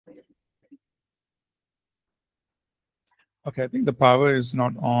Okay, I think the power is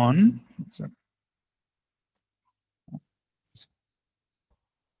not on.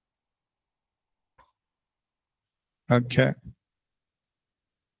 Okay.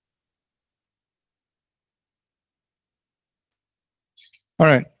 All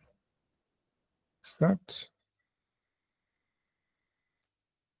right. Start.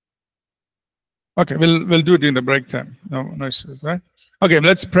 Okay, we'll do it in the break time. No issues, right? Okay,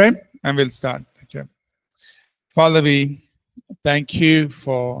 let's pray and we'll start. Okay. Father, we thank you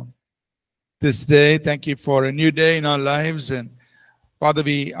for this day. Thank you for a new day in our lives. And Father,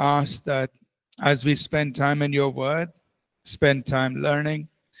 we ask that as we spend time in your word, spend time learning,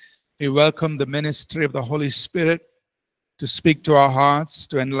 we welcome the ministry of the Holy Spirit to speak to our hearts,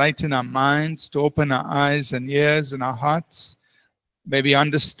 to enlighten our minds, to open our eyes and ears and our hearts. May we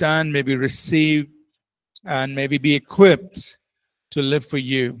understand, may we receive, and may we be equipped to live for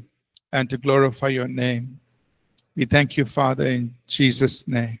you and to glorify your name. We thank you, Father, in Jesus'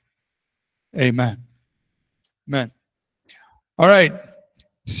 name. Amen. Amen. All right.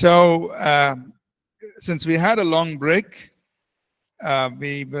 So, since we had a long break,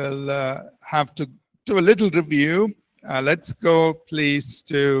 we will have to do a little review. Let's go, please,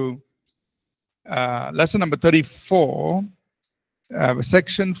 to lesson number 34,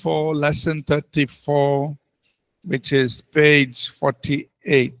 section 4, lesson 34, which is page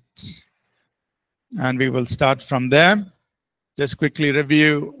 48. And we will start from there. Just quickly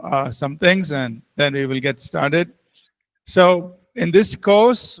review some things, and then we will get started. So, in this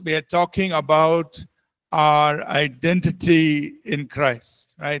course, we are talking about our identity in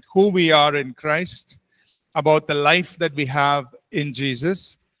Christ, right? Who we are in Christ, about the life that we have in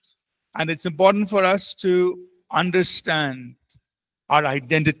Jesus. And it's important for us to understand our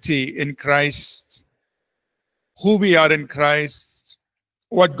identity in Christ, who we are in Christ,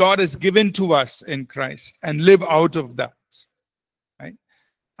 what God has given to us in Christ, and live out of that, right?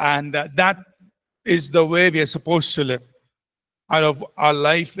 And that is the way we are supposed to live, out of our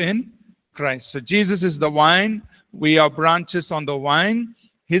life in Christ. So Jesus is the vine. We are branches on the vine.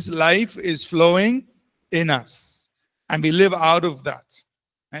 His life is flowing in us, and we live out of that,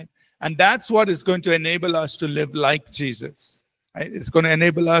 right? And that's what is going to enable us to live like Jesus, right? It's going to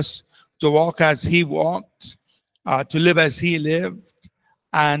enable us to walk as he walked, to live as he lived,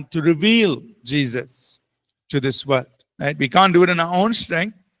 and to reveal Jesus to this world, right? We can't do it in our own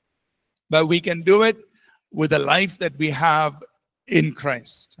strength, but we can do it with the life that we have in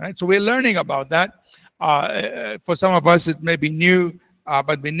Christ, right? So we're learning about that. For some of us, it may be new,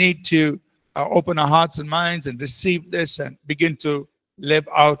 but we need to open our hearts and minds and receive this and begin to live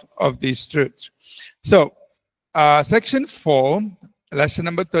out of these truths. So, section 4, lesson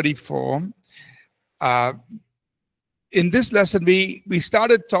number 34. In this lesson, we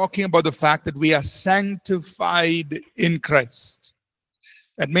started talking about the fact that we are sanctified in Christ.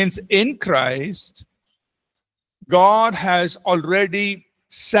 That means in Christ, God has already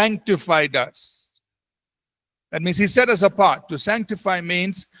sanctified us. That means he set us apart. To sanctify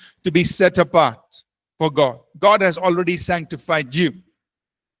means to be set apart for God. God has already sanctified you.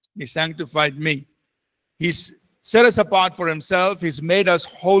 He sanctified me. He's set us apart for himself. He's made us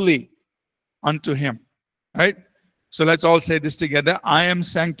holy unto him. Right? So let's all say this together. I am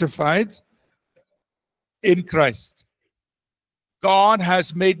sanctified in Christ. God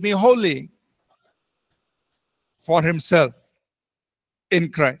has made me holy for himself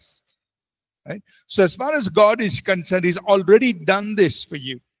in Christ. Right? So as far as God is concerned, he's already done this for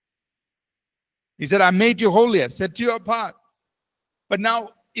you. He said, I made you holy, I set you apart. But now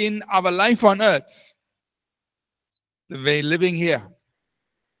in our life on earth, the way living here,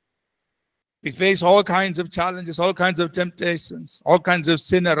 we face all kinds of challenges, all kinds of temptations, all kinds of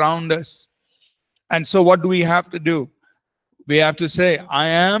sin around us. And so what do we have to do? We have to say, I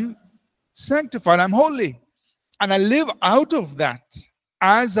am sanctified, I'm holy. And I live out of that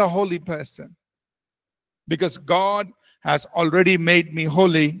as a holy person. Because God has already made me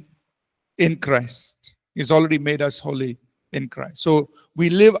holy in Christ. He's already made us holy in Christ. So we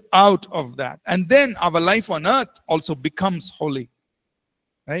live out of that. And then our life on earth also becomes holy.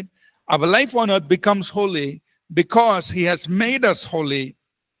 Right? Our life on earth becomes holy because he has made us holy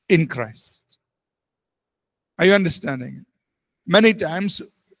in Christ. Are you understanding? Many times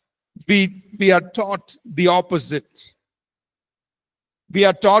we are taught the opposite. We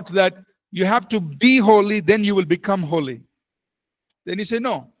are taught that you have to be holy, then you will become holy. Then you say,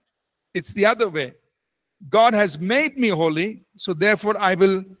 no, it's the other way. God has made me holy, so therefore I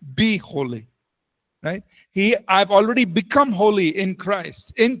will be holy. Right? I've already become holy in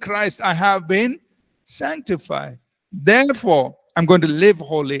Christ. In Christ I have been sanctified. Therefore, I'm going to live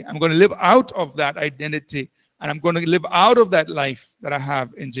holy. I'm going to live out of that identity. and I'm going to live out of that life that I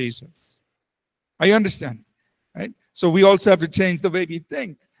have in Jesus. Are you understand? Right? So we also have to change the way we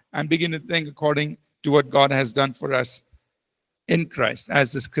think and begin to think according to what God has done for us in Christ,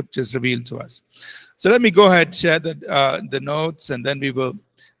 as the scriptures reveal to us. So let me go ahead and share the notes, and then we will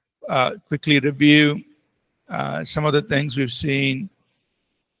quickly review some of the things we've seen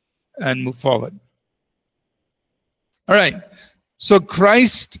and move forward. All right. So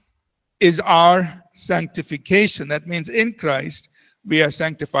Christ is our sanctification. That means in Christ we are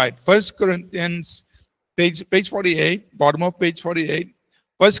sanctified. 1 Corinthians, page 48, bottom of page 48.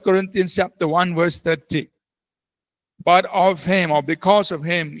 1 Corinthians chapter 1, verse 30. But of him, or because of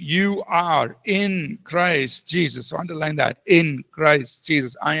him, you are in Christ Jesus. So underline that. In Christ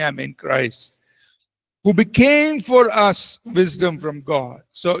Jesus. I am in Christ, who became for us wisdom from God.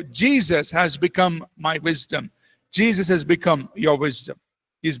 So Jesus has become my wisdom. Jesus has become your wisdom.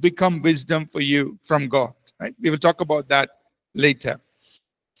 He's become wisdom for you from God. Right? We will talk about that later.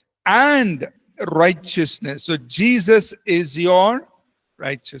 And righteousness. So Jesus is your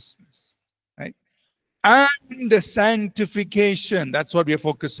righteousness. Right? And the sanctification. That's what we are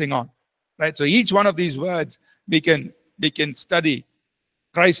focusing on. Right? So each one of these words we can study.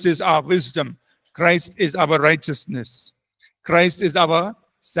 Christ is our wisdom. Christ is our righteousness. Christ is our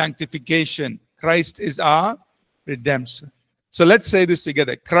sanctification. Christ is our redemption. So let's say this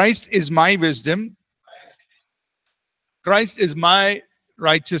together. Christ is my wisdom. Christ is my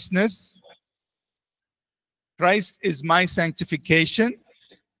righteousness. Christ is my sanctification.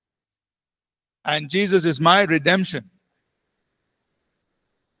 And Jesus is my redemption.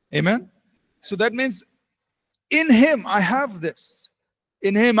 Amen? So that means in him I have this.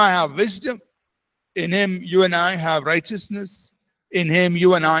 In him I have wisdom. In him you and I have righteousness. In him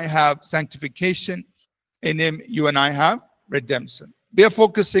you and I have sanctification. In him you and I have redemption. We are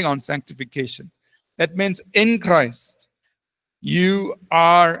focusing on sanctification. That means in Christ you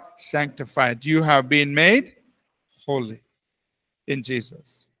are sanctified. You have been made holy in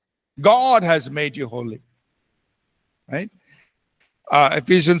Jesus. God has made you holy. Right?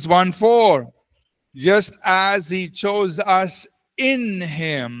 Ephesians 1:4. Just as he chose us in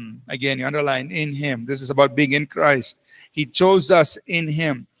him. Again, you underline in him. This is about being in Christ. He chose us in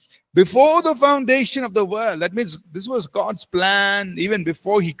him. Before the foundation of the world. That means this was God's plan even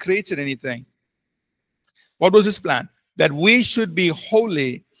before he created anything. What was his plan? That we should be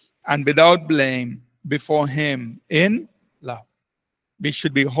holy and without blame before him in love. We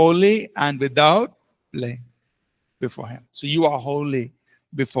should be holy and without blame before him. So you are holy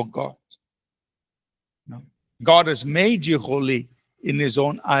before God. No. God has made you holy in his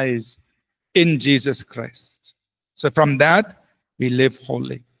own eyes in Jesus Christ. So from that, we live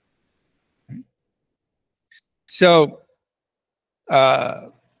holy. So,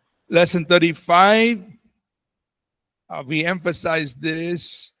 lesson 35, we emphasize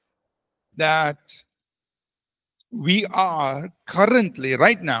this, that we are currently,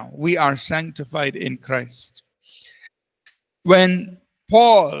 right now, we are sanctified in Christ. When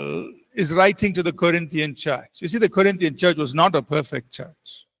Paul is writing to the Corinthian church, you see, the Corinthian church was not a perfect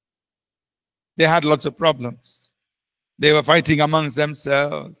church. They had lots of problems. They were fighting amongst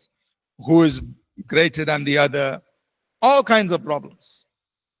themselves. Who is greater than the other? All kinds of problems.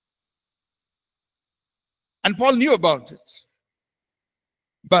 And Paul knew about it.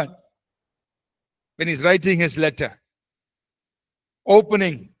 But when he's writing his letter,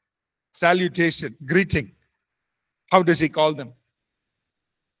 opening, salutation, greeting, how does he call them?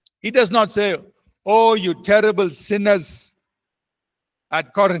 He does not say, oh, you terrible sinners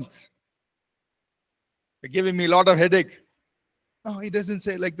at Corinth. You're giving me a lot of headache. No, he doesn't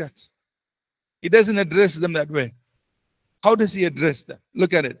say it like that. He doesn't address them that way. How does he address them?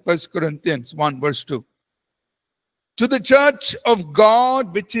 Look at it. 1 Corinthians 1 verse 2. To the church of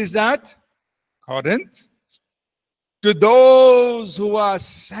God which is at Corinth, to those who are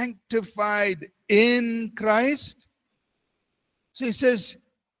sanctified in Christ. So he says,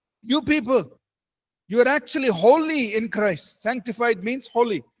 you people, you are actually holy in Christ. Sanctified means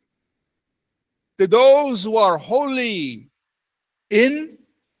holy. To those who are holy in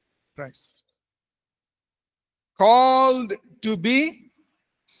Christ. Called to be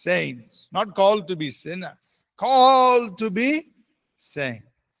saints. Not called to be sinners. Called to be saints.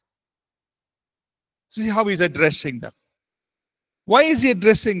 See how he's addressing them. Why is he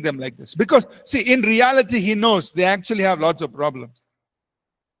addressing them like this? Because, see, in reality, he knows they actually have lots of problems,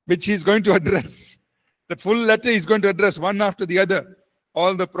 which he's going to address. The full letter he's going to address one after the other.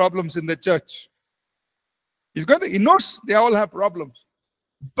 All the problems in the church. He knows they all have problems.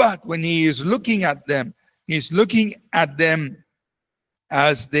 But when he is looking at them, he's looking at them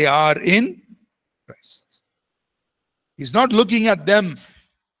as they are in Christ. He's not looking at them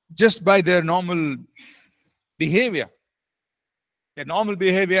just by their normal behavior. Their normal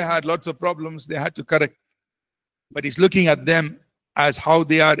behavior had lots of problems they had to correct. But he's looking at them as how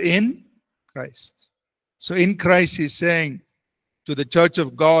they are in Christ. So in Christ, he's saying to the church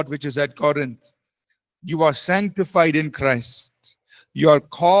of God, which is at Corinth, you are sanctified in Christ. You are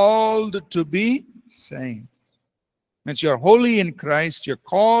called to be saints. Means you're holy in Christ. You're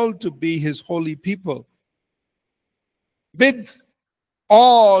called to be his holy people. With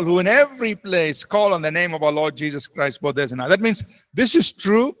all who in every place call on the name of our Lord Jesus Christ, both as and now. That means this is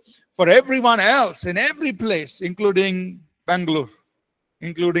true for everyone else in every place, including Bangalore,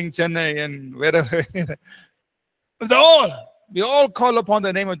 including Chennai and wherever. We all call upon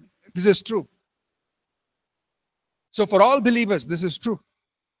the name of, this is true. So for all believers, this is true.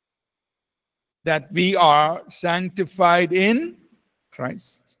 That we are sanctified in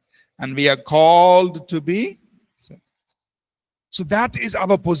Christ. And we are called to be saved. So that is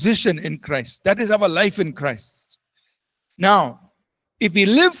our position in Christ. That is our life in Christ. Now, if we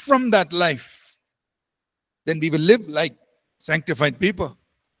live from that life, then we will live like sanctified people.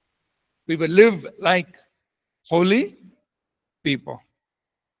 We will live like holy people.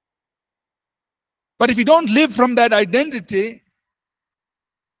 But if we don't live from that identity,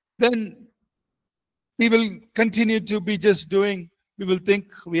 then we will continue to be just doing, we will think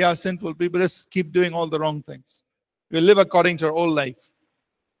we are sinful people, just keep doing all the wrong things. We live according to our old life.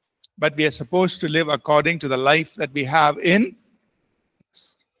 But we are supposed to live according to the life that we have in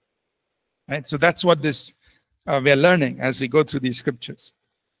Christ. Right? So that's what this we are learning as we go through these scriptures.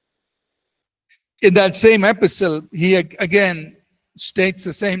 In that same epistle, he again states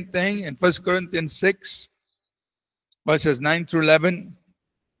the same thing in 1 Corinthians 6, verses 9 through 11.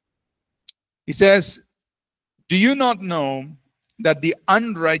 He says, do you not know that the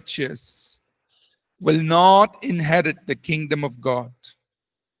unrighteous will not inherit the kingdom of God?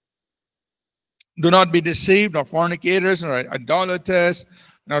 Do not be deceived, nor fornicators, nor idolaters,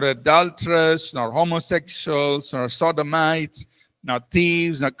 nor adulterers, nor homosexuals, nor sodomites, nor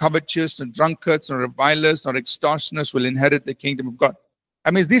thieves, nor covetous, nor drunkards, nor revilers, nor extortioners will inherit the kingdom of God.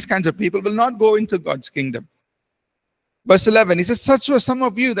 That means these kinds of people will not go into God's kingdom. Verse 11, he says, such were some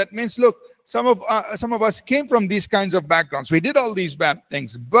of you. That means, look, some of us came from these kinds of backgrounds. We did all these bad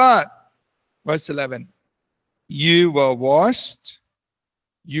things. But, verse 11, you were washed,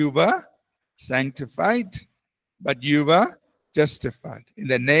 you were sanctified, but you were justified in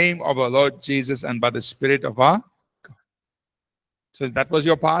the name of our Lord Jesus and by the Spirit of our God. So that was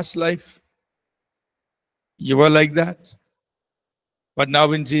your past life. You were like that. But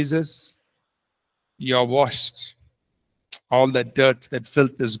now in Jesus, you are washed. All that dirt, that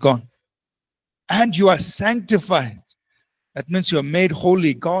filth is gone. And you are sanctified. That means you are made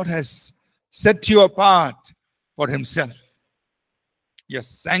holy. God has set you apart for himself. You're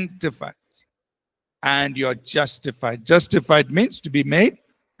sanctified. And you're justified. Justified means to be made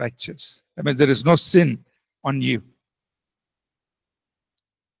righteous. That means there is no sin on you.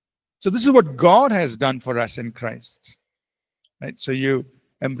 So this is what God has done for us in Christ. Right? So you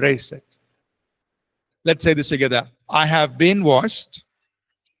embrace it. Let's say this together. I have been washed.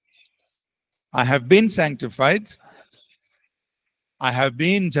 I have been sanctified. I have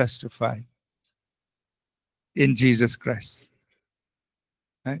been justified in Jesus Christ.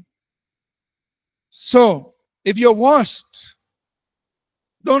 Right? So, if you're washed,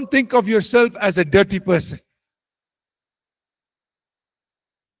 don't think of yourself as a dirty person.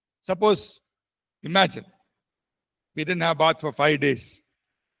 Suppose, imagine, we didn't have bath for 5 days.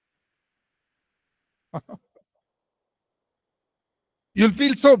 You'll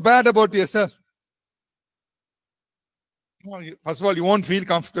feel so bad about yourself. First of all, you won't feel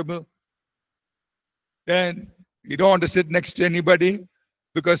comfortable. Then you don't want to sit next to anybody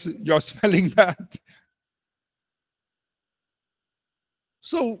because you're smelling bad.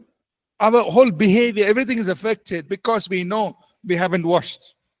 So our whole behavior, everything is affected because we know we haven't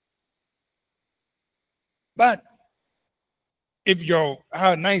washed. But if you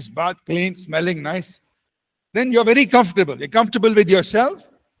have a nice bath, clean, smelling nice, then you're very comfortable. You're comfortable with yourself,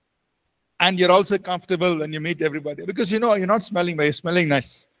 and you're also comfortable when you meet everybody. Because you know you're not smelling bad, you're smelling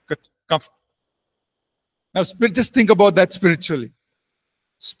nice. Good, comfort. Now, just think about that spiritually.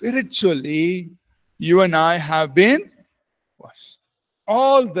 Spiritually, you and I have been washed.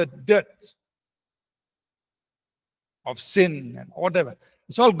 All the dirt of sin and whatever,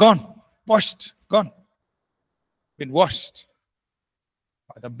 it's all gone. Washed, gone. Been washed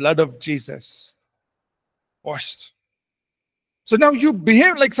by the blood of Jesus. Washed. So now you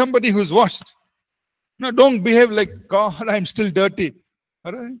behave like somebody who's washed. No, don't behave like, God, I'm still dirty.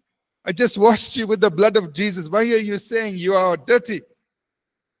 All right? I just washed you with the blood of Jesus. Why are you saying you are dirty?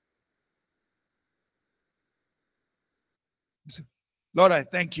 Lord, I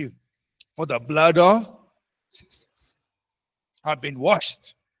thank you for the blood of Jesus. I've been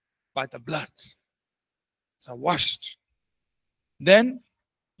washed by the blood. So washed. Then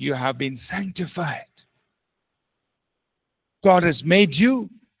you have been sanctified. God has made you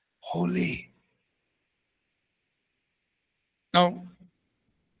holy. Now,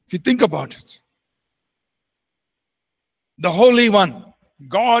 if you think about it, the Holy One,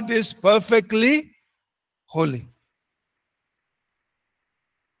 God is perfectly holy.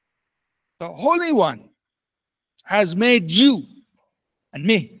 The Holy One has made you and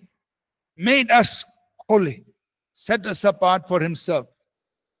me, made us holy, set us apart for himself.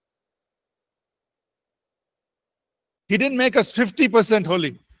 He didn't make us 50%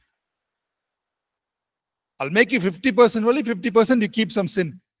 holy. I'll make you 50% holy, 50% you keep some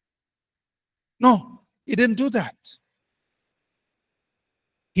sin. No, he didn't do that.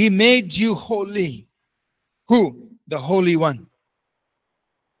 He made you holy. Who? The Holy One.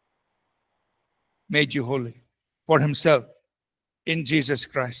 Made you holy for himself in Jesus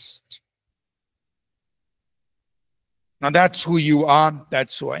Christ. Now that's who you are.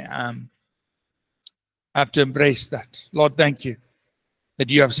 That's who I am. I have to embrace that. Lord, thank you that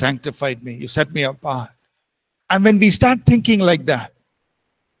you have sanctified me. You set me apart. And when we start thinking like that,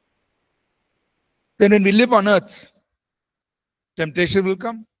 then when we live on earth, temptation will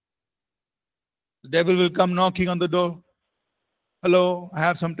come. The devil will come knocking on the door. Hello, I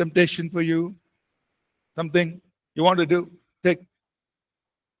have some temptation for you. Something you want to do. Take.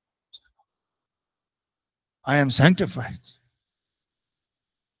 I am sanctified.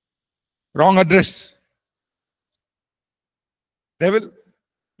 Wrong address. Devil,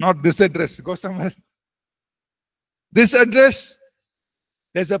 not this address. Go somewhere. This address,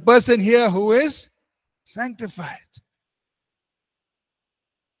 there's a person here who is sanctified.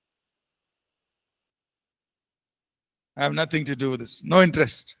 I have nothing to do with this. No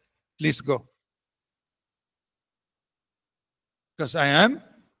interest. Please go. Because I am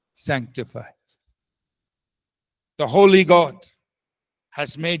sanctified. The Holy God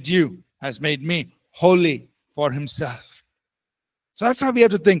has made you, has made me holy for himself. So that's how we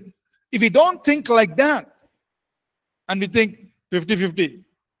have to think. If we don't think like that, and we think 50-50,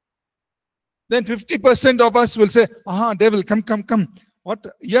 then 50% of us will say, devil, come. What?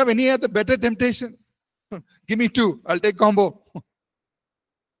 You have any other better temptation? Give me 2. I'll take combo.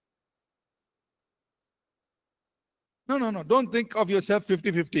 No. Don't think of yourself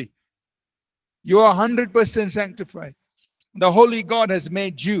 50-50. You are 100% sanctified. The Holy God has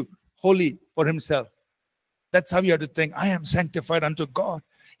made you holy for himself. That's how you have to think. I am sanctified unto God.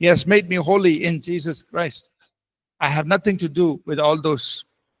 He has made me holy in Jesus Christ. I have nothing to do with all those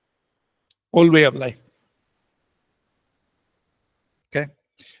old way of life. Okay?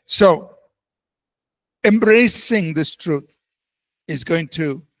 So, embracing this truth is going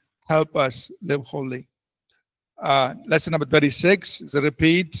to help us live holy. Lesson number 36 is a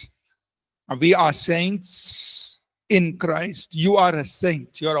repeat. We are saints in Christ. You are a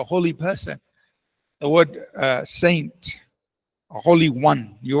saint. You are a holy person. The word saint, a holy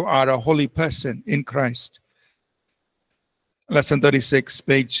one. You are a holy person in Christ. Lesson 36,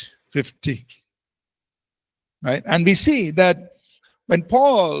 page 50. Right? And we see that when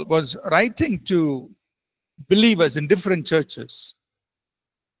Paul was writing to believers in different churches,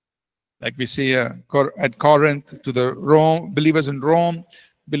 like we see at Corinth, to the believers in Rome,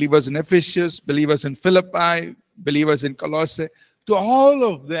 believers in Ephesus, believers in Philippi, believers in Colossae, to all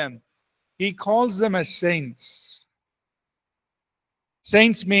of them, he calls them as saints.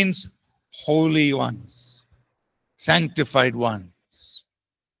 Saints means holy ones, sanctified ones.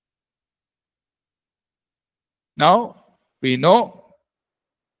 Now, we know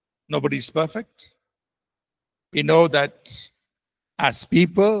nobody's perfect. We know that as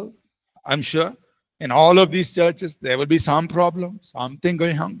people, I'm sure, in all of these churches, there will be some problem, something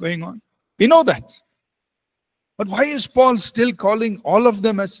going on. We know that. But why is Paul still calling all of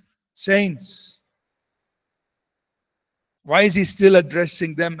them as saints? Why is he still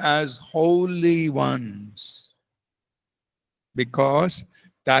addressing them as holy ones? Because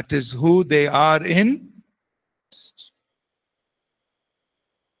that is who they are in Christ.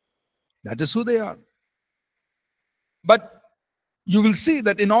 That is who they are. But you will see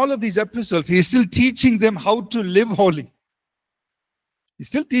that in all of these epistles, he is still teaching them how to live holy. He's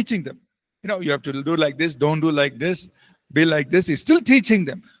still teaching them. You have to do like this, don't do like this, be like this. He's still teaching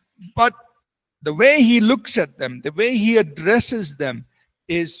them. But the way he looks at them, the way he addresses them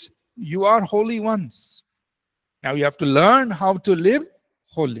is, you are holy ones. Now you have to learn how to live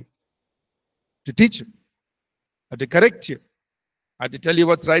holy. to teach you. I have to correct you. I have to tell you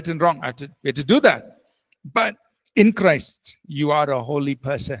what's right and wrong. We have to do that. But in Christ, you are a holy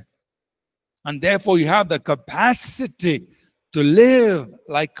person. And therefore, you have the capacity to live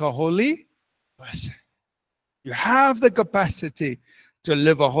like a holy person. You have the capacity to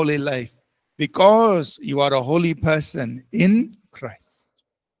live a holy life because you are a holy person in Christ.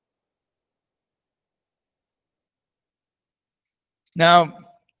 Now,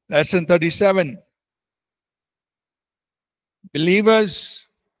 lesson 37. Believers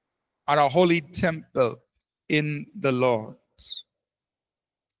are a holy temple in the Lord.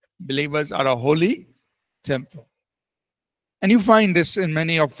 Believers are a holy temple. And you find this in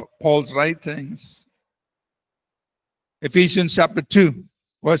many of Paul's writings. Ephesians chapter 2,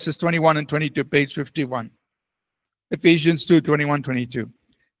 verses 21 and 22, page 51. Ephesians 2, 21, 22.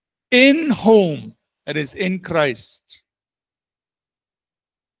 In whom, that is in Christ,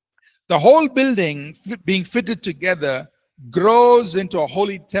 the whole building being fitted together grows into a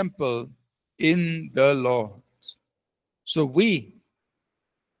holy temple in the Lord. So we,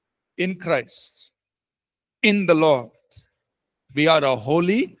 in Christ, in the Lord, we are a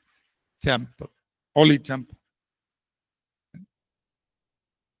holy temple. Holy temple.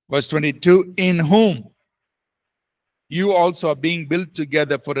 Verse 22, in whom you also are being built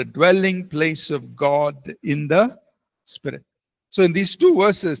together for a dwelling place of God in the Spirit. So in these two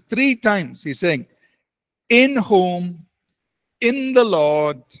verses, 3 times he's saying, in whom, in the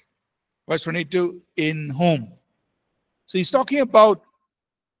Lord. Verse 22, in whom. So he's talking about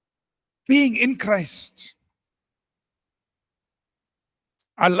being in Christ.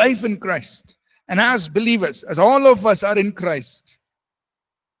 Our life in Christ. And as believers, as all of us are in Christ,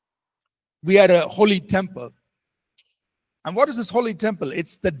 we are a holy temple. And what is this holy temple?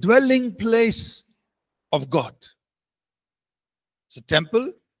 It's the dwelling place of God. It's a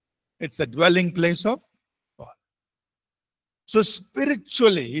temple. It's the dwelling place of God. So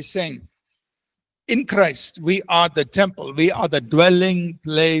spiritually, he's saying, in Christ, we are the temple. We are the dwelling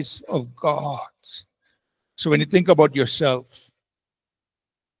place of God. So when you think about yourself,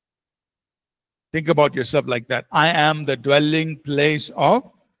 think about yourself like that. I am the dwelling place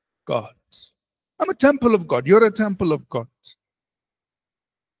of God. I'm a temple of God. You're a temple of God.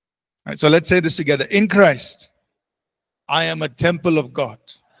 All right, so let's say this together. In Christ, I am a temple of God.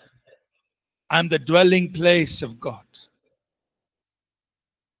 I'm the dwelling place of God.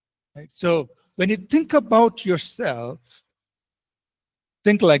 Right, so when you think about yourself,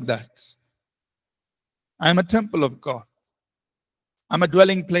 think like that. I'm a temple of God. I'm a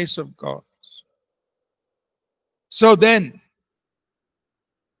dwelling place of God. So then,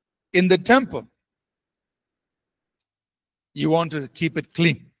 in the temple, you want to keep it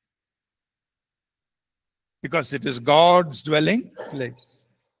clean because it is God's dwelling place.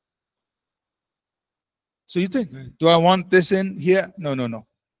 So you think, do I want this in here? No, no, no.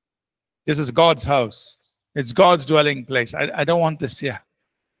 This is God's house. It's God's dwelling place. I don't want this here.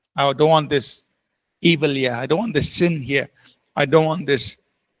 I don't want this evil here. I don't want this sin here. I don't want this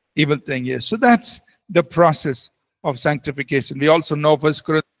evil thing here. So that's the process of sanctification. We also know 1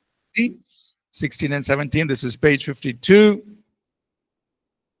 Corinthians 16 and 17. This is page 52.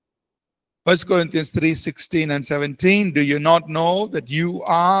 1 Corinthians 3, 16 and 17. Do you not know that you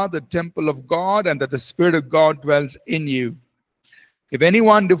are the temple of God and that the Spirit of God dwells in you? If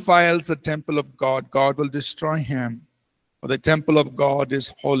anyone defiles the temple of God, God will destroy him. For the temple of God is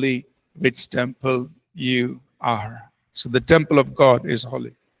holy, which temple you are. So the temple of God is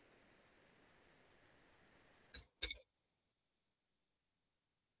holy.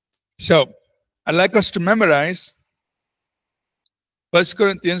 So I'd like us to memorize 1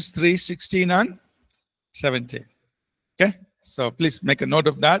 Corinthians 3, 16 and 17. Okay? So please make a note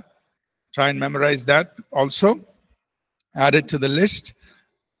of that. Try and memorize that also. Add it to the list.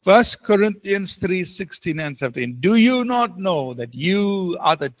 1 Corinthians 3, 16 and 17. Do you not know that you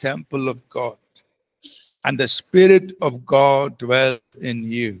are the temple of God and the Spirit of God dwells in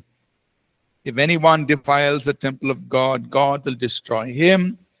you? If anyone defiles the temple of God, God will destroy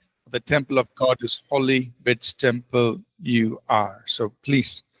him. The temple of God is holy, which temple you are. So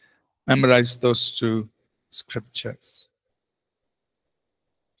please memorize those two scriptures.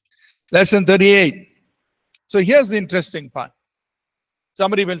 Lesson 38. So here's the interesting part.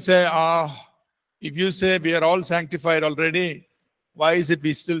 Somebody will say, if you say we are all sanctified already, why is it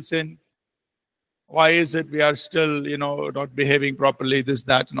we still sin? Why is it we are still, not behaving properly, this,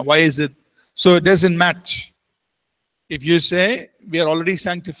 that? Why is it? So it doesn't match. If you say we are already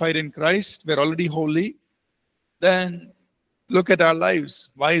sanctified in Christ, we're already holy, then look at our lives.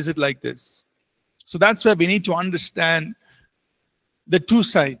 Why is it like this? So that's why we need to understand the two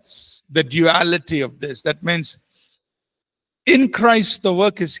sides, the duality of this. That means in Christ, the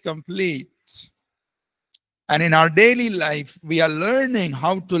work is complete. And in our daily life, we are learning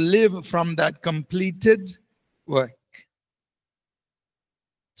how to live from that completed work.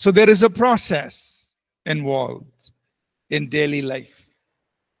 So there is a process involved in daily life.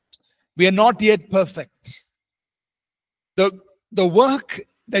 We are not yet perfect. The work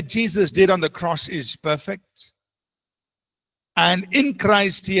that Jesus did on the cross is perfect. And in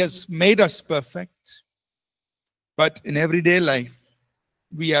Christ, he has made us perfect. But in everyday life,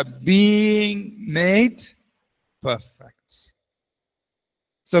 we are being made perfect.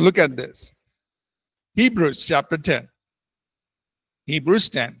 So look at this. Hebrews chapter 10. Hebrews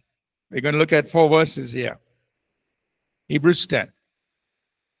 10. We're going to look at 4 verses here. Hebrews 10.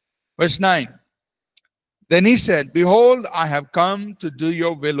 Verse 9. Then he said, behold, I have come to do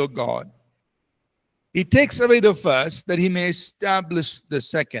your will, O God. He takes away the first that he may establish the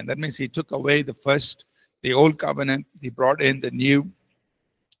second. That means he took away the first, the old covenant. He brought in the new.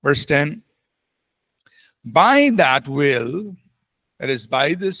 Verse 10. By that will, that is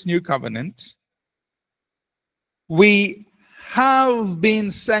by this new covenant, we have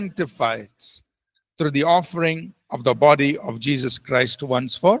been sanctified through the offering of the body of Jesus Christ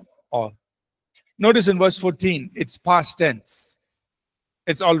once for all. Notice in verse 14, it's past tense.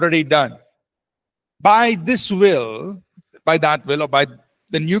 It's already done. By this will, by that will, or by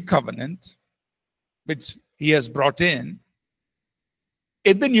the new covenant, which he has brought in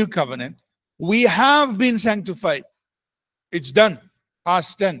the new covenant, we have been sanctified. It's done.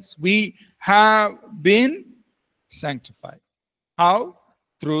 Past tense. We have been sanctified. How?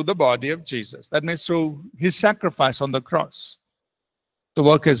 Through the body of Jesus. That means through his sacrifice on the cross. The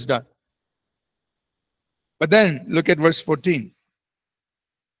work is done. But then look at verse 14.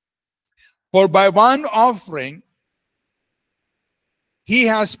 For by one offering he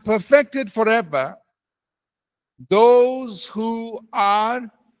has perfected forever those who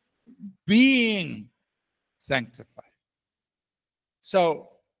are being sanctified. So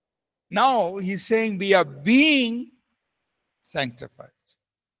now he's saying we are being sanctified.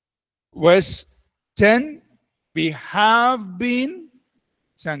 Verse 10, we have been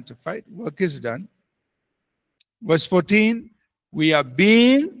sanctified. Work is done. Verse 14, we are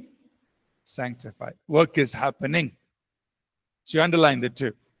being sanctified. Work is happening. So you underline the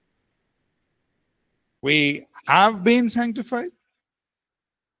two. We have been sanctified.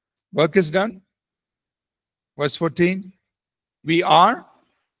 Work is done. Verse 14, we are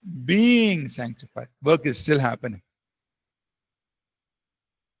being sanctified. Work is still happening.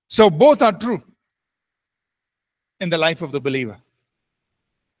 So both are true in the life of the believer.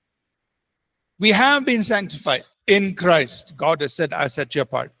 We have been sanctified in Christ. God has said, I set you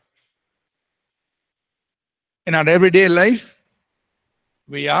apart. In our everyday life,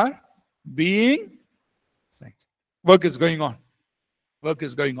 we are being sanctified. Work is going on. Work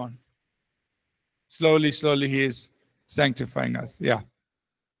is going on. Slowly, slowly, he is sanctifying us. Yeah.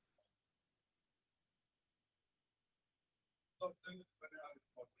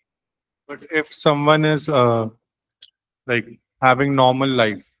 But if someone is like having normal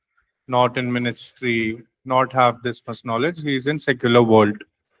life, not in ministry, not have this much knowledge, he is in secular world.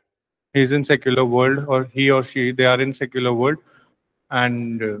 He is in secular world, or he or she, they are in secular world,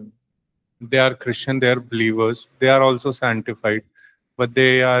 and they are Christian, they are believers, they are also sanctified, but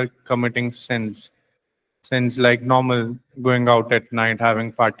they are committing sins. Sins like normal, going out at night,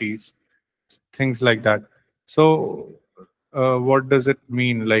 having parties, things like that. So what does it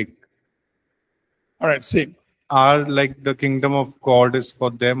mean? Like, All right, see. are like the kingdom of God is for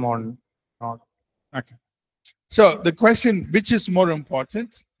them or not? Okay. So the question, which is more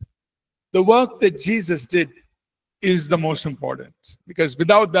important? The work that Jesus did is the most important, because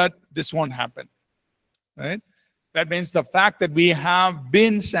without that, this won't happen. Right? That means the fact that we have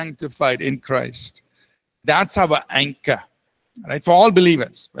been sanctified in Christ, that's our anchor. Right? For all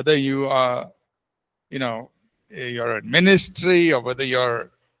believers, whether you are, you're in ministry, or whether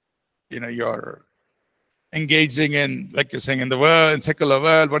you're engaging in, like you're saying, in the world, in secular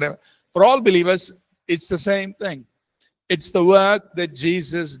world, whatever. For all believers, it's the same thing. It's the work that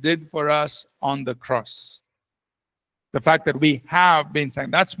Jesus did for us on the cross. The fact that we have been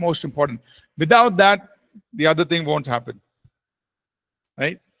sanctified, that's most important. Without that, the other thing won't happen.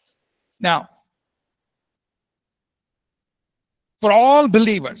 Right? Now, for all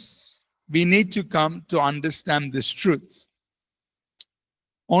believers, we need to come to understand this truth.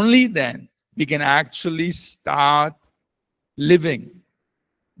 Only then we can actually start living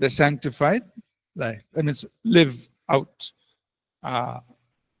the sanctified life. That means live out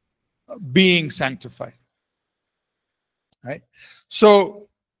being sanctified. Right? So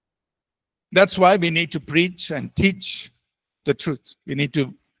that's why we need to preach and teach the truth. We need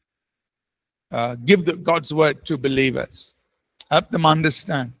to give God's word to believers. Help them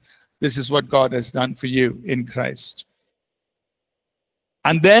understand this is what God has done for you in Christ.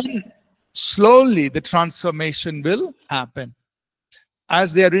 And then slowly the transformation will happen.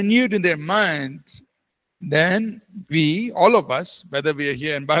 As they are renewed in their mind, then we, all of us, whether we are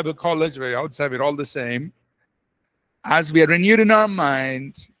here in Bible College, we're outside, we're all the same. As we are renewed in our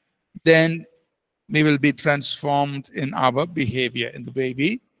mind, then we will be transformed in our behavior, in the way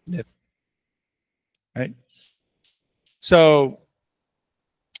we live. Right? So,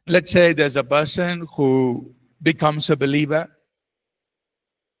 let's say there's a person who becomes a believer.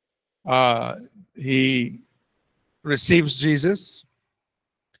 He receives Jesus.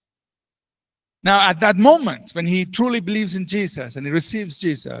 Now, at that moment, when he truly believes in Jesus and he receives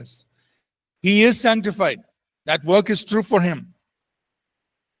Jesus, he is sanctified. That work is true for him.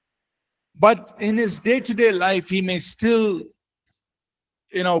 But in his day-to-day life, he may still,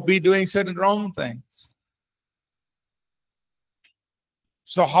 be doing certain wrong things.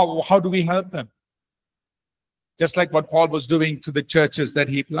 So how do we help him? Just like what Paul was doing to the churches that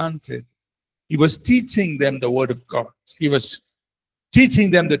he planted. He was teaching them the word of God. He was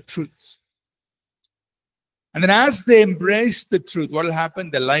teaching them the truths. And then as they embrace the truth, what will happen?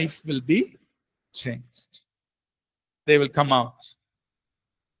 Their life will be changed. They will come out.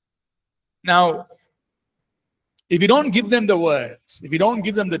 Now, if you don't give them the words, if you don't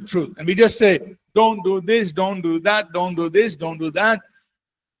give them the truth, and we just say, don't do this, don't do that, don't do this, don't do that,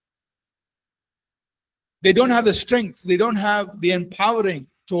 they don't have the strength, they don't have the empowering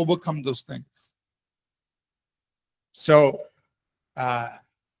to overcome those things. So,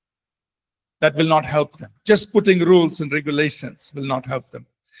 that will not help them. Just putting rules and regulations will not help them.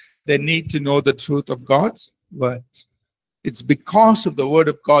 They need to know the truth of God's word. It's because of the word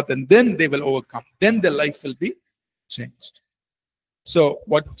of God, and then they will overcome. Then their life will be changed. So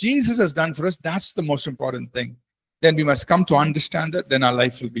what Jesus has done for us, that's the most important thing. Then we must come to understand that, then our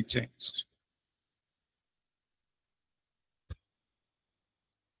life will be changed.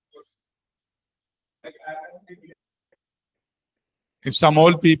 If some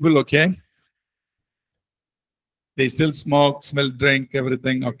old people, okay, they still smoke, smell, drink,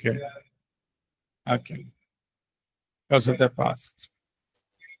 everything, okay. Okay. Because of their past.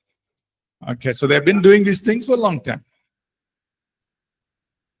 Okay, so they've been doing these things for a long time.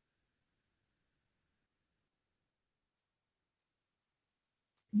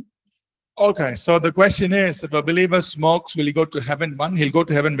 Okay, so the question is, if a believer smokes, will he go to heaven? One, he'll go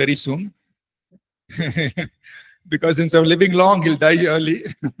to heaven very soon. Because instead of living long, he'll die early.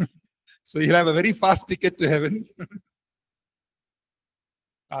 So he'll have a very fast ticket to heaven.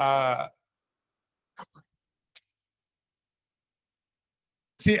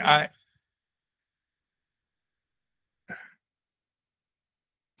 See,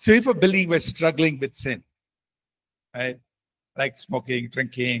 so if a believer is struggling with sin, right, like smoking,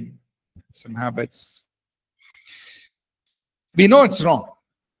 drinking, some habits, we know it's wrong.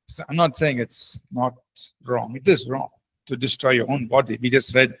 So I'm not saying it's not wrong. It is wrong to destroy your own body. We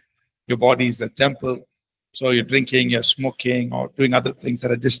just read your body is a temple. So you're drinking, you're smoking, or doing other things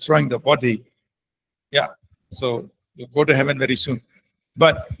that are destroying the body. Yeah, so you'll go to heaven very soon.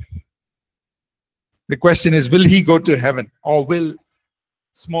 But the question is, will he go to heaven, or will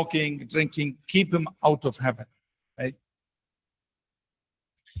smoking, drinking keep him out of heaven? Right?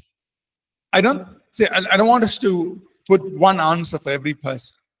 I don't want us to put one answer for every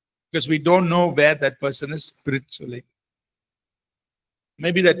person, because we don't know where that person is spiritually.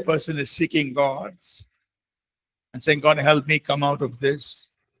 Maybe that person is seeking God and saying, God, help me come out of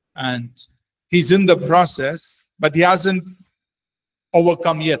this. And he's in the process, but he hasn't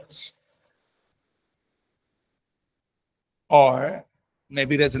overcome yet. Or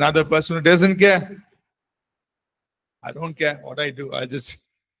maybe there's another person who doesn't care. I don't care what I do.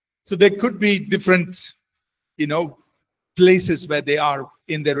 So there could be different, places where they are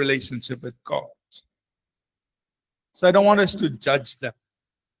in their relationship with God. So I don't want us to judge them.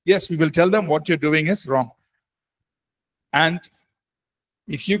 Yes, we will tell them what you're doing is wrong. And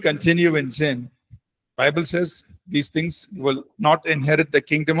if you continue in sin, Bible says these things will not inherit the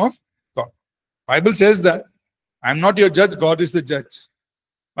kingdom of God. Bible says that. I'm not your judge, God is the judge.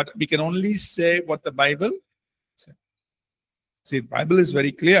 But we can only say what the Bible says. See, the Bible is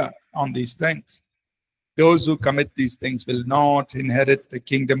very clear on these things. Those who commit these things will not inherit the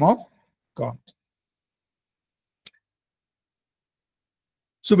kingdom of God.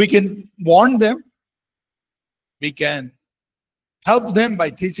 So we can warn them. We can help them by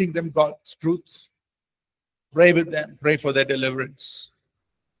teaching them God's truths. Pray with them. Pray for their deliverance.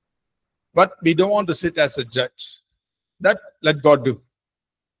 But we don't want to sit as a judge. That let God do.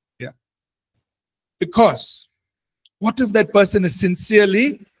 Yeah. Because what if that person is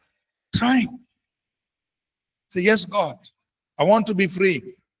sincerely trying? Say, yes, God, I want to be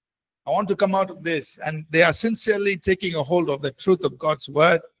free. I want to come out of this. And they are sincerely taking a hold of the truth of God's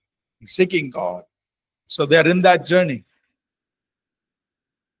word and seeking God. So they are in that journey.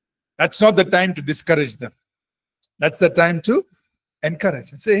 That's not the time to discourage them. That's the time to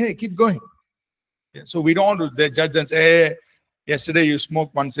encourage and say, hey, keep going. Yeah, so we don't want to judge and say, hey, yesterday you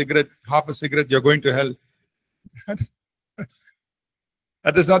smoked one cigarette, half a cigarette, you're going to hell.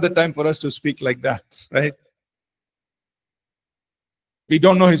 That is not the time for us to speak like that, right? We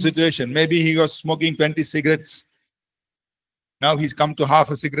don't know his situation. Maybe he was smoking 20 cigarettes. Now he's come to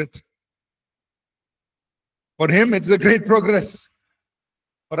half a cigarette. For him, it's a great progress.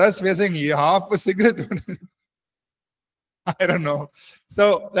 For us, we're saying half a cigarette. I don't know.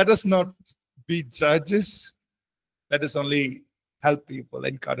 So let us not be judges. Let us only help people,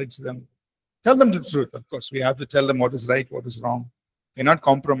 encourage them. Tell them the truth. Of course, we have to tell them what is right, what is wrong. We're not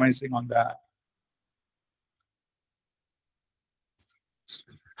compromising on that.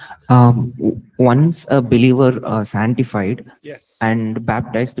 Once a believer sanctified Yes. and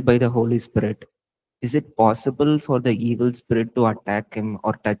baptized by the Holy Spirit, is it possible for the evil spirit to attack him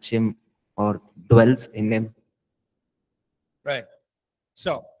or touch him or dwells in him? Right.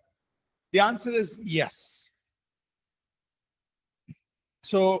 So the answer is yes.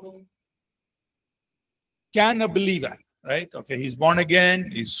 So can a believer, right? Okay, he's born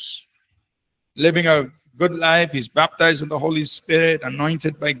again, he's living a good life, he's baptized in the Holy Spirit,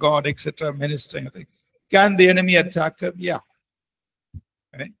 anointed by God, etc., ministering. Can the enemy attack him? Yeah.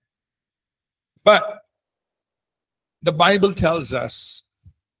 Right? But the Bible tells us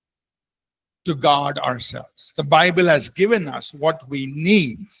to guard ourselves. The Bible has given us what we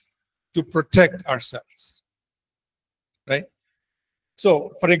need to protect ourselves. Right?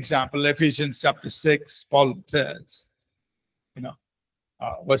 So, for example, Ephesians chapter 6, Paul says,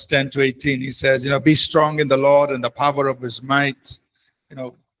 verse 10 to 18, he says, be strong in the Lord and the power of his might.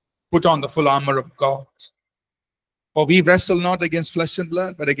 Put on the full armor of God. For we wrestle not against flesh and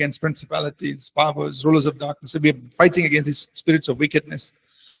blood, but against principalities, powers, rulers of darkness. So we are fighting against these spirits of wickedness.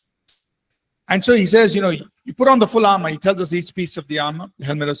 And so he says, you put on the full armor. He tells us each piece of the armor, the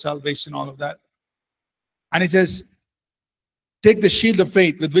helmet of salvation, all of that. And he says, take the shield of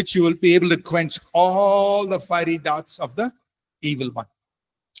faith with which you will be able to quench all the fiery darts of the evil one.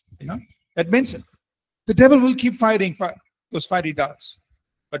 That means the devil will keep firing those fiery darts.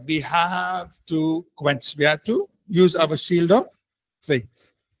 But we have to quench. We have to use our shield of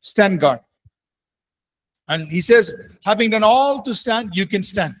faith. Stand guard. And he says, having done all to stand, you can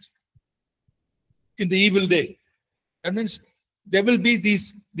stand in the evil day. That means there will be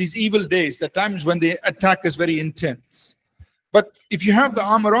these evil days, the times when the attack is very intense. But if you have the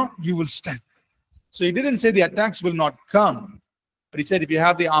armor on, you will stand. So he didn't say the attacks will not come. But he said if you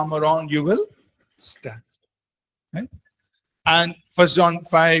have the armor on, you will stand. Right? And 1 John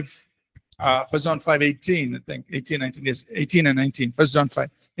 5:18, I think, 18, 19, yes, 18 and 19, 1 John 5.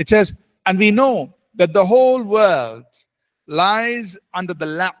 It says, and we know that the whole world lies under the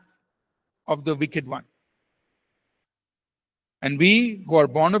lap of the wicked one. And we who are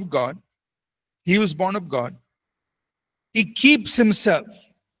born of God, he who is born of God, he keeps himself,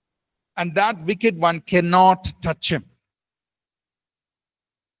 and that wicked one cannot touch him.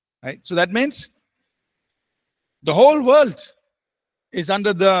 Right? So that means the whole world is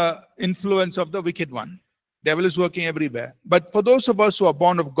under the influence of the wicked one. Devil is working everywhere. But for those of us who are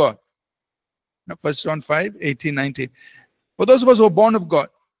born of God, 1 John 5:18, 19. For those of us who are born of God,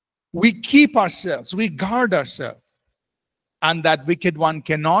 we keep ourselves, we guard ourselves, and that wicked one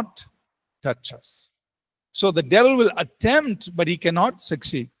cannot touch us. So the devil will attempt, but he cannot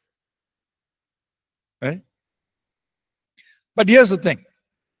succeed. Right? But here's the thing.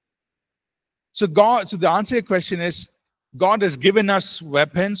 So the answer to your question is, God has given us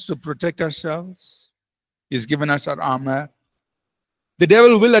weapons to protect ourselves. He's given us our armor. The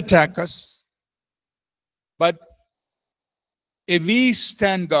devil will attack us. But if we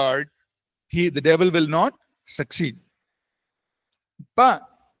stand guard, the devil will not succeed. But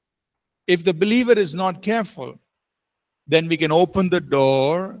if the believer is not careful, then we can open the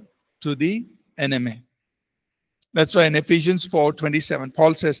door to the enemy. That's why in Ephesians 4:27,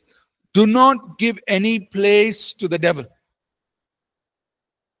 Paul says, do not give any place to the devil.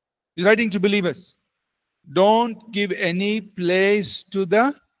 He's writing to believers. Don't give any place to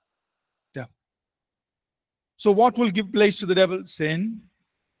the devil. So what will give place to the devil? Sin,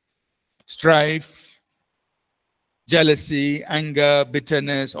 strife, jealousy, anger,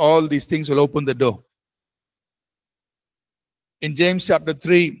 bitterness, all these things will open the door. In James chapter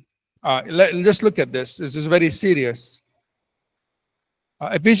 3, just look at this. This is very serious.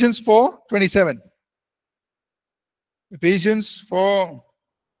 Ephesians 4:27. Ephesians 4,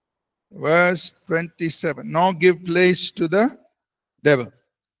 verse 27. Now give place to the devil.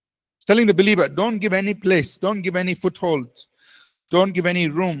 It's telling the believer, don't give any place, don't give any foothold, don't give any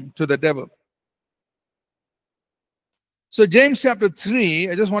room to the devil. So James chapter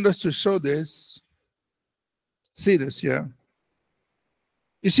 3, I just want us to show this. See this here.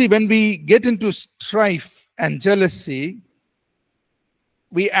 You see, when we get into strife and jealousy,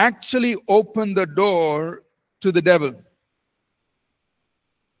 we actually open the door to the devil.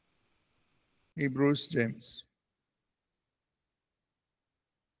 Hebrews, James.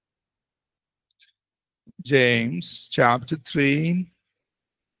 James chapter 3.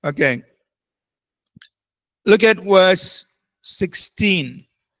 Okay. Look at verse 16.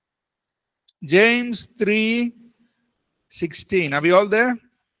 James 3:16. Are we all there?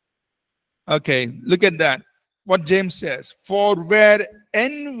 Okay, look at that. What James says. For where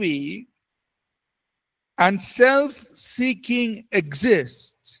envy and self-seeking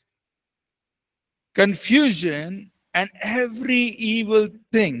exist, confusion and every evil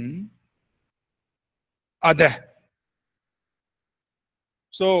thing are there.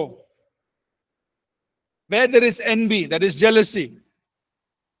 So, where there is envy, that is jealousy,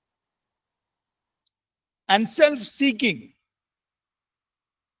 and self-seeking,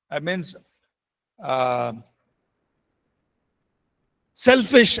 that means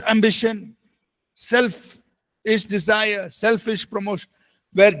selfish ambition, selfish desire, selfish promotion.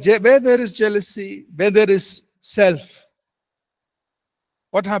 Where there is jealousy, where there is self,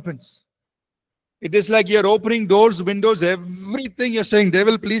 what happens? It is like you're opening doors, windows, everything. You're saying,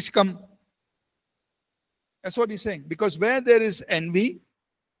 devil, please come. That's what he's saying. Because where there is envy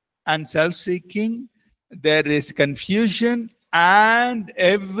and self-seeking, there is confusion and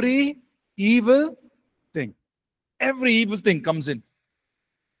every evil thing. Every evil thing comes in.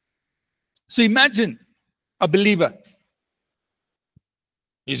 So imagine a believer.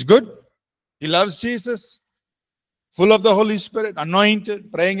 He's good. He loves Jesus. Full of the Holy Spirit,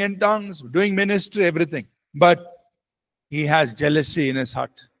 anointed, praying in tongues, doing ministry, everything. But he has jealousy in his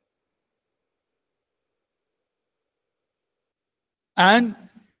heart. And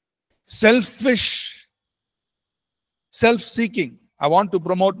selfish, self-seeking. I want to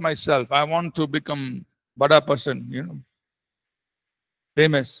promote myself. I want to become bada person,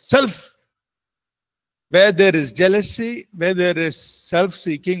 famous. Self. Where there is jealousy, where there is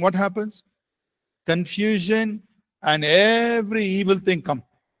self-seeking, what happens? Confusion and every evil thing come.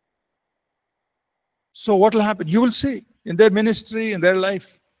 So what will happen? You will see in their ministry, in their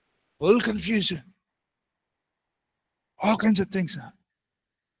life, full confusion. All kinds of things.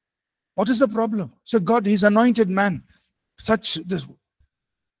 What is the problem? So God, He's anointed man. This.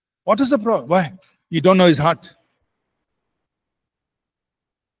 What is the problem? Why? You don't know his heart.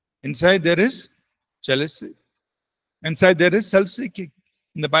 Inside there is jealousy. Inside there is self-seeking.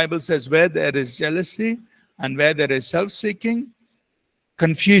 And the Bible says where there is jealousy and where there is self-seeking,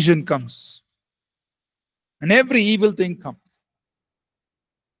 confusion comes. And every evil thing comes.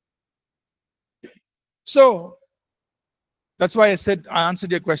 So, that's why I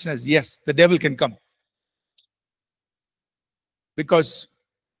answered your question as yes, the devil can come. Because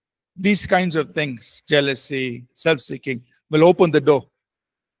these kinds of things, jealousy, self-seeking, will open the door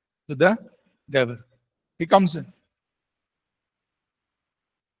to the devil. He comes in.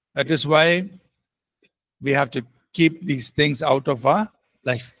 That is why we have to keep these things out of our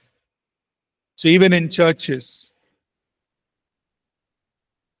life. So even in churches,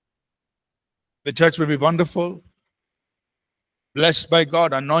 the church will be wonderful, blessed by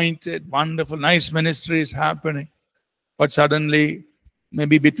God, anointed, wonderful, nice ministry is happening. But suddenly,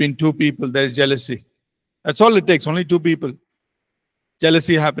 maybe between two people, there is jealousy. That's all it takes, only two people.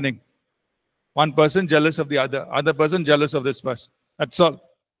 Jealousy happening. One person jealous of the other person jealous of this person. That's all.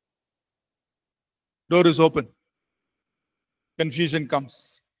 Door is open. Confusion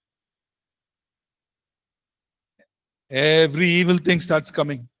comes. Every evil thing starts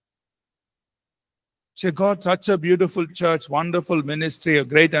coming. Say, God, such a beautiful church, wonderful ministry, a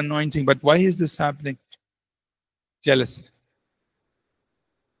great anointing, but why is this happening? Jealousy.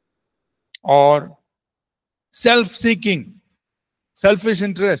 Or self-seeking, selfish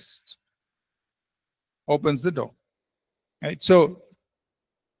interest opens the door. Right? So,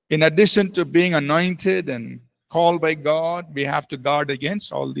 in addition to being anointed and called by God, we have to guard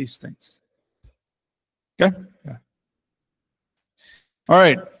against all these things. Okay? Yeah. All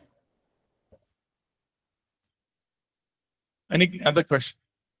right. Any other question?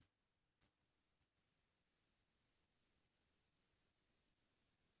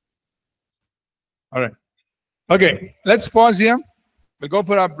 All right. Okay, let's pause here. We'll go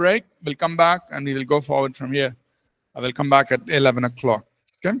for our break. We'll come back and we will go forward from here. I will come back at 11 o'clock.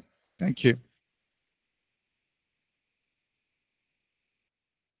 Okay? Thank you.